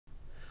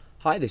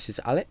Hi, this is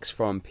Alex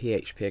from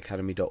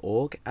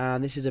phpacademy.org,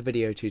 and this is a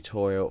video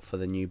tutorial for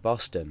the new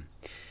Boston.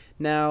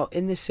 Now,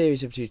 in this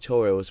series of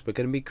tutorials, we're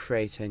going to be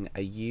creating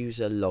a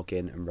user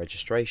login and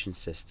registration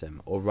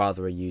system, or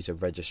rather a user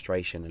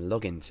registration and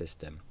login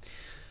system.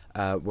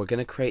 We're going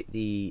to create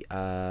the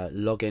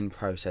login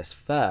process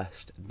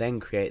first, then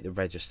create the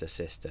register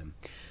system,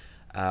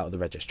 or the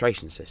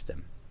registration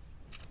system.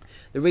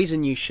 The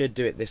reason you should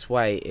do it this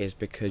way is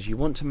because you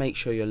want to make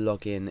sure your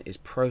login is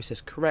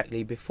processed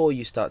correctly before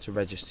you start to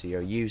register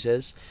your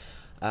users.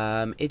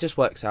 It just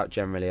works out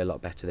generally a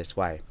lot better this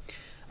way.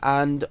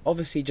 And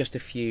obviously, just a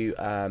few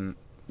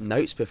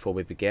notes before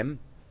we begin.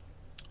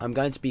 I'm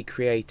going to be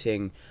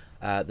creating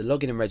the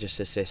login and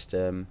register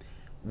system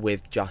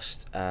with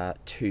just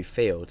two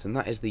fields, and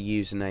that is the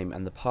username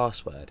and the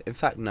password. In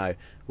fact, no,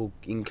 we'll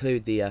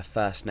include the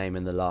first name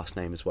and the last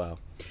name as well.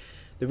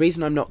 The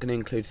reason I'm not going to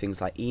include things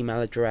like email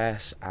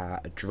address,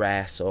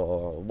 address,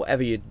 or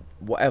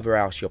whatever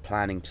else you're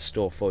planning to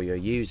store for your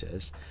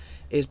users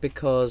is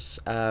because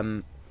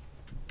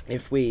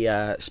if we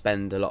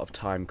spend a lot of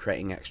time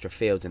creating extra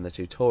fields in the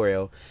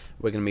tutorial,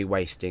 we're going to be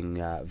wasting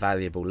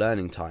valuable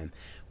learning time.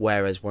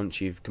 Whereas once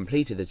you've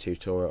completed the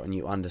tutorial and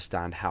you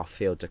understand how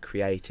fields are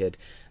created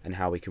and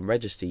how we can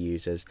register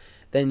users,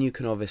 then you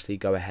can obviously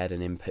go ahead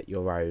and input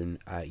your own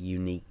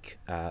unique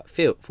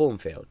form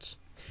fields.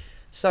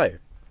 So,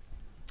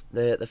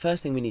 the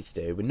first thing we need to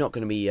do, we're not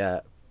going to be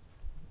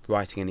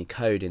writing any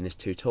code in this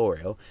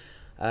tutorial.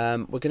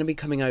 We're going to be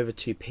coming over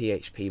to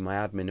PHP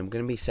myadmin, and we're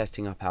going to be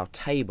setting up our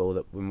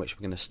table in which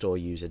we're going to store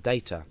user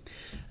data.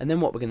 And then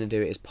what we're going to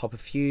do is pop a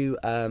few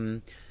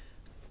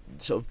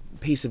sort of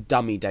piece of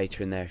dummy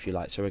data in there, if you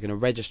like. So we're going to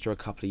register a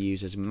couple of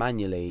users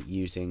manually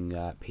using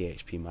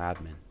PHP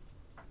myadmin.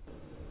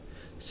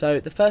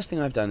 So the first thing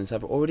I've done is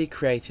I've already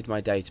created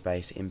my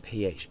database in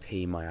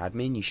PHP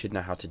myadmin. You should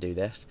know how to do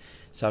this.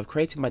 So I've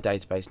created my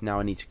database, now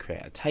I need to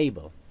create a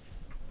table.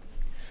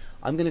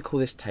 I'm going to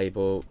call this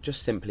table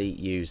just simply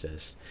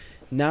users.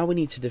 Now we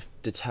need to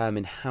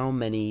determine how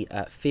many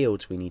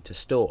fields we need to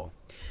store.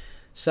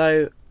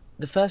 So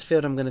the first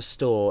field I'm going to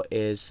store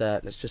is,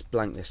 let's just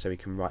blank this so we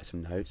can write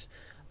some notes.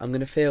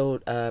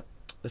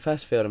 The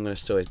first field I'm going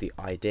to store is the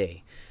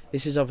ID.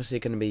 This is obviously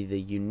going to be the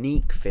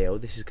unique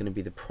field. This is going to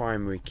be the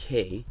primary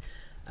key,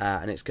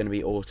 and it's going to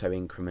be auto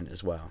increment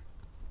as well.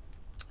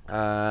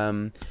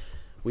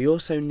 We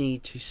also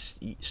need to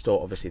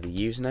store obviously the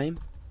username,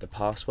 the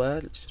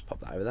password, let's just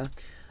pop that over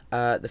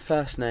there, the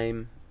first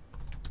name,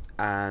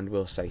 and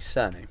we'll say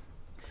surname.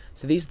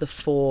 So these are the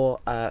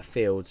four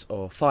fields,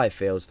 or 5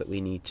 fields, that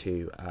we need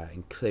to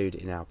include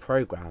in our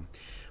program.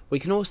 We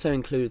can also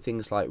include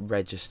things like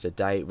register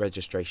date,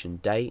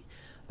 registration date,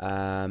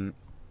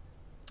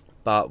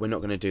 but we're not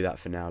going to do that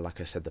for now.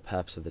 Like I said, the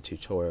purpose of the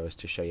tutorial is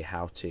to show you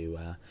how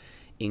to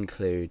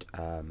include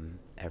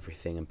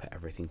everything and put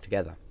everything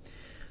together.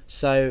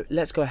 So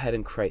let's go ahead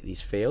and create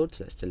these fields.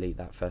 Let's delete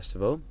that first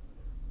of all.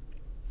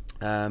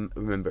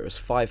 Remember, it was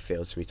 5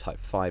 fields, so we type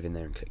 5 in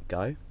there and click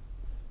go.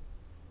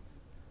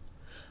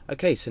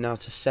 Okay, so now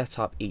to set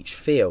up each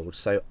field,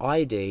 so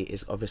ID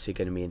is obviously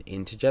going to be an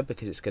integer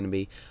because it's going to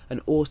be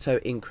an auto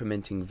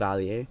incrementing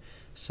value.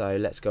 So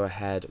let's go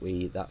ahead,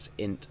 that's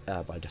int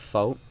by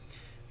default.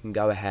 We can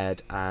go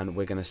ahead and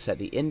we're going to set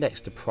the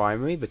index to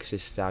primary because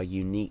this is our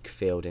unique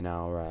field in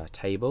our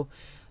table,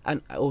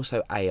 and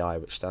also AI,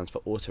 which stands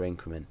for auto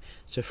increment.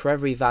 So for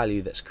every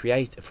value that's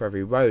created, for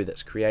every row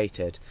that's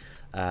created,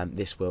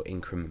 this will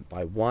increment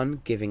by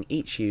 1, giving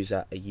each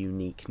user a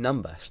unique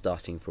number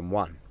starting from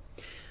 1.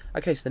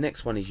 Okay, so the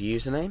next one is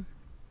username.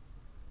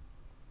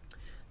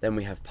 Then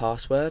we have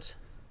password.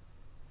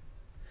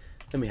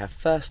 Then we have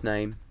first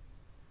name.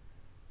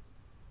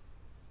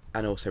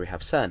 And also we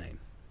have surname.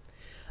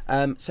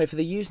 So for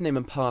the username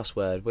and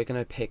password, we're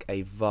going to pick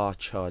a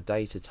varchar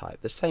data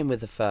type. The same with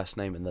the first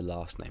name and the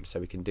last name, so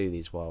we can do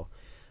these while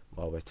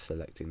we're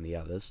selecting the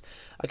others.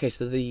 Okay,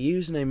 so the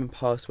username and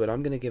password,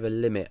 I'm going to give a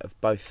limit of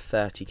both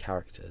 30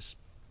 characters.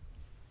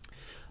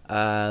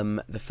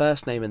 The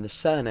first name and the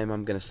surname,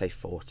 I'm going to say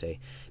 40.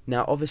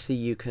 Now, obviously,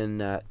 you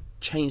can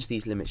change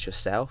these limits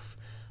yourself.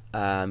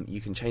 You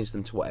can change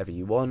them to whatever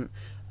you want.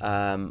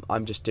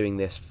 I'm just doing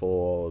this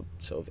for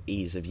sort of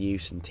ease of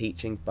use and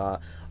teaching,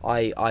 but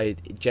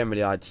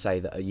I'd say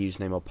that a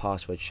username or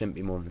password shouldn't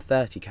be more than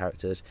 30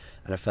 characters,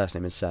 and a first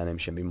name and surname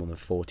shouldn't be more than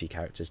 40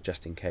 characters,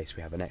 just in case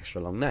we have an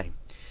extra long name.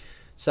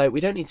 So we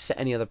don't need to set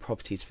any other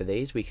properties for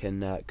these. We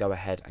can go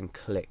ahead and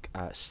click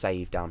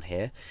save down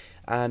here,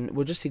 and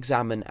we'll just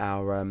examine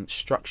our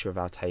structure of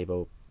our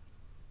table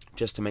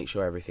just to make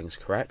sure everything's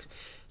correct.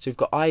 So we've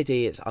got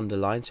ID, it's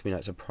underlined, so we know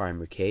it's a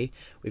primary key.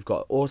 We've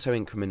got auto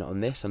increment on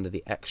this under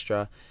the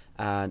extra,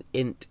 and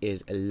int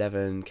is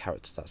 11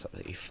 characters, that's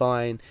absolutely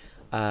fine.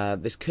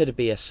 This could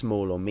be a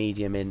small or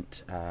medium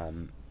int,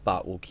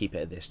 but we'll keep it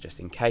at this just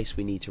in case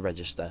we need to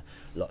register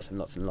lots and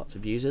lots and lots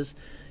of users.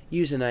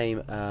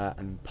 Username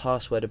and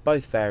password are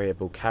both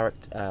variable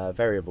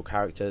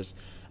characters,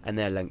 and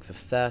their length of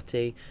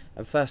 30,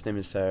 and first name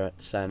and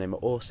surname are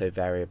also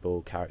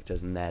variable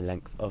characters and their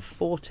length of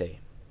 40.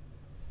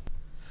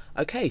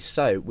 Okay,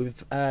 so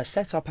we've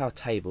set up our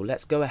table.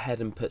 Let's go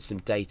ahead and put some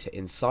data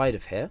inside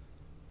of here.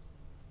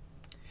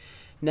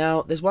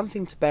 Now, there's one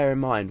thing to bear in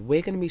mind.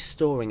 We're going to be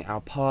storing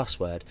our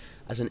password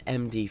as an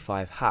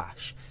MD5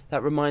 hash.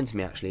 That reminds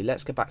me, actually,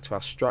 let's go back to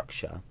our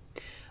structure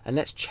and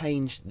let's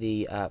change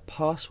the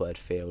password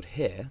field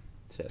here.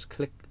 So let's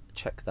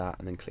check that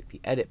and then click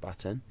the edit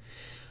button.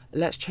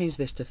 Let's change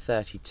this to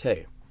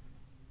 32.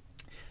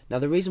 Now,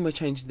 the reason we're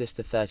changing this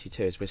to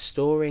 32 is we're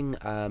storing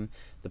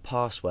the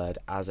password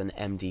as an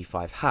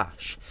MD5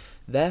 hash.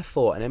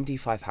 Therefore, an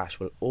MD5 hash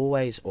will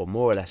always, or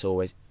more or less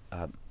always,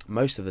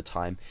 most of the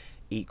time,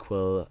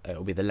 equal, it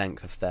will be the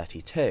length of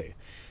 32.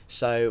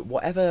 So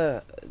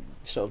whatever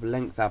sort of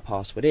length our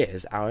password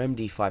is, our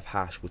MD5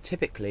 hash will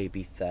typically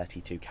be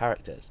 32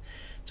 characters.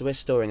 So we're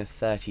storing a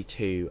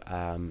 32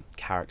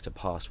 character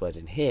password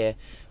in here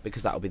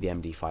because that will be the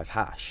MD5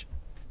 hash.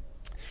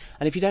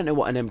 And if you don't know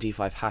what an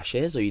MD5 hash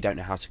is, or you don't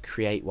know how to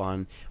create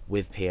one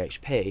with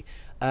PHP,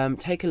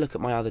 take a look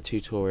at my other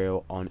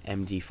tutorial on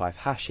MD5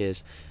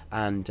 hashes,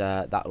 and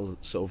that will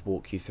sort of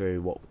walk you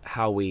through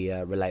how we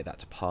relate that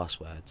to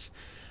passwords.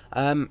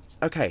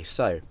 Okay,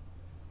 so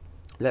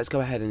let's go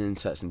ahead and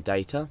insert some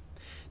data.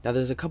 Now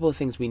there's a couple of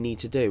things we need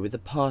to do. With the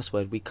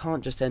password, we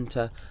can't just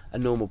enter a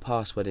normal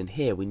password in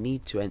here. We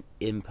need to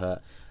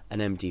input an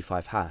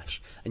MD5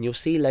 hash, and you'll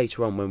see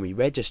later on when we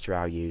register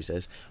our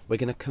users, we're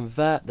going to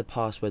convert the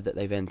password that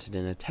they've entered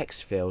in a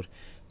text field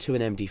to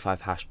an MD5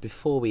 hash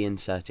before we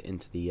insert it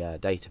into the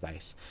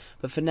database.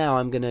 But for now,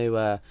 I'm going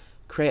to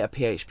create a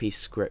PHP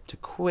script to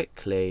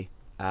quickly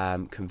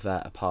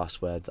convert a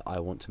password that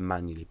I want to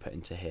manually put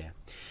into here.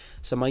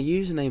 So my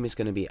username is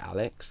going to be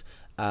Alex.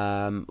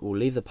 We'll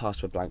leave the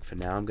password blank for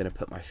now. I'm going to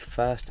put my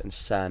first and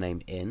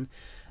surname in,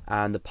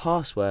 and the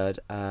password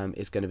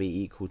is going to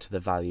be equal to the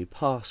value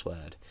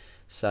password.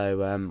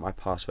 So my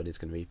password is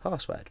going to be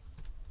password.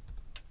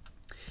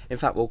 In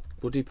fact, we'll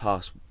do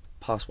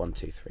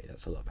pass123.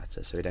 That's a lot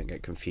better, so we don't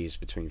get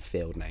confused between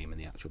field name and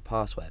the actual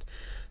password.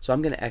 So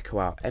I'm going to echo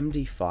out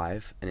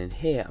MD5, and in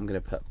here I'm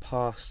going to put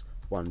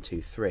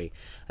pass123,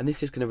 and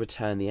this is going to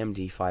return the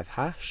MD5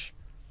 hash.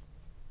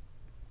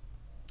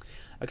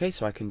 Okay,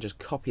 so I can just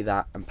copy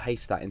that and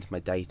paste that into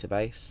my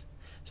database.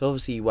 So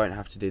obviously you won't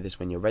have to do this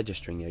when you're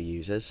registering your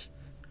users.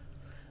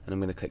 And I'm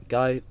going to click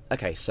go.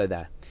 Okay, so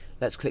there.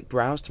 Let's click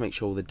browse to make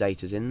sure all the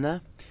data's in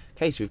there.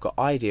 Okay, so we've got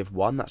ID of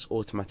 1. That's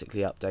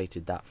automatically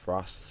updated that for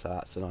us. So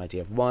that's an ID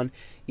of 1.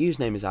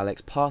 Username is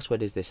Alex.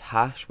 Password is this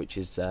hash, which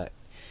is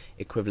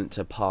equivalent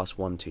to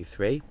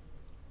pass123,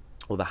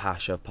 or the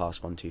hash of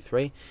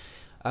pass123.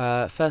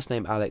 First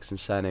name Alex and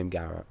surname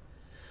Garrett.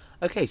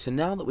 Okay, so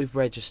now that we've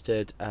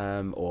registered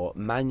or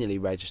manually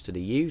registered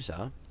a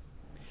user,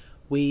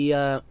 we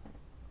are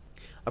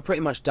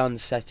pretty much done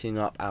setting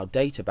up our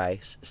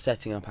database,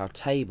 setting up our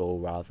table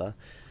rather,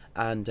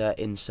 and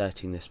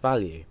inserting this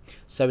value.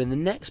 So in the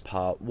next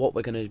part, what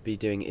we're going to be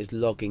doing is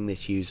logging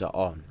this user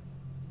on.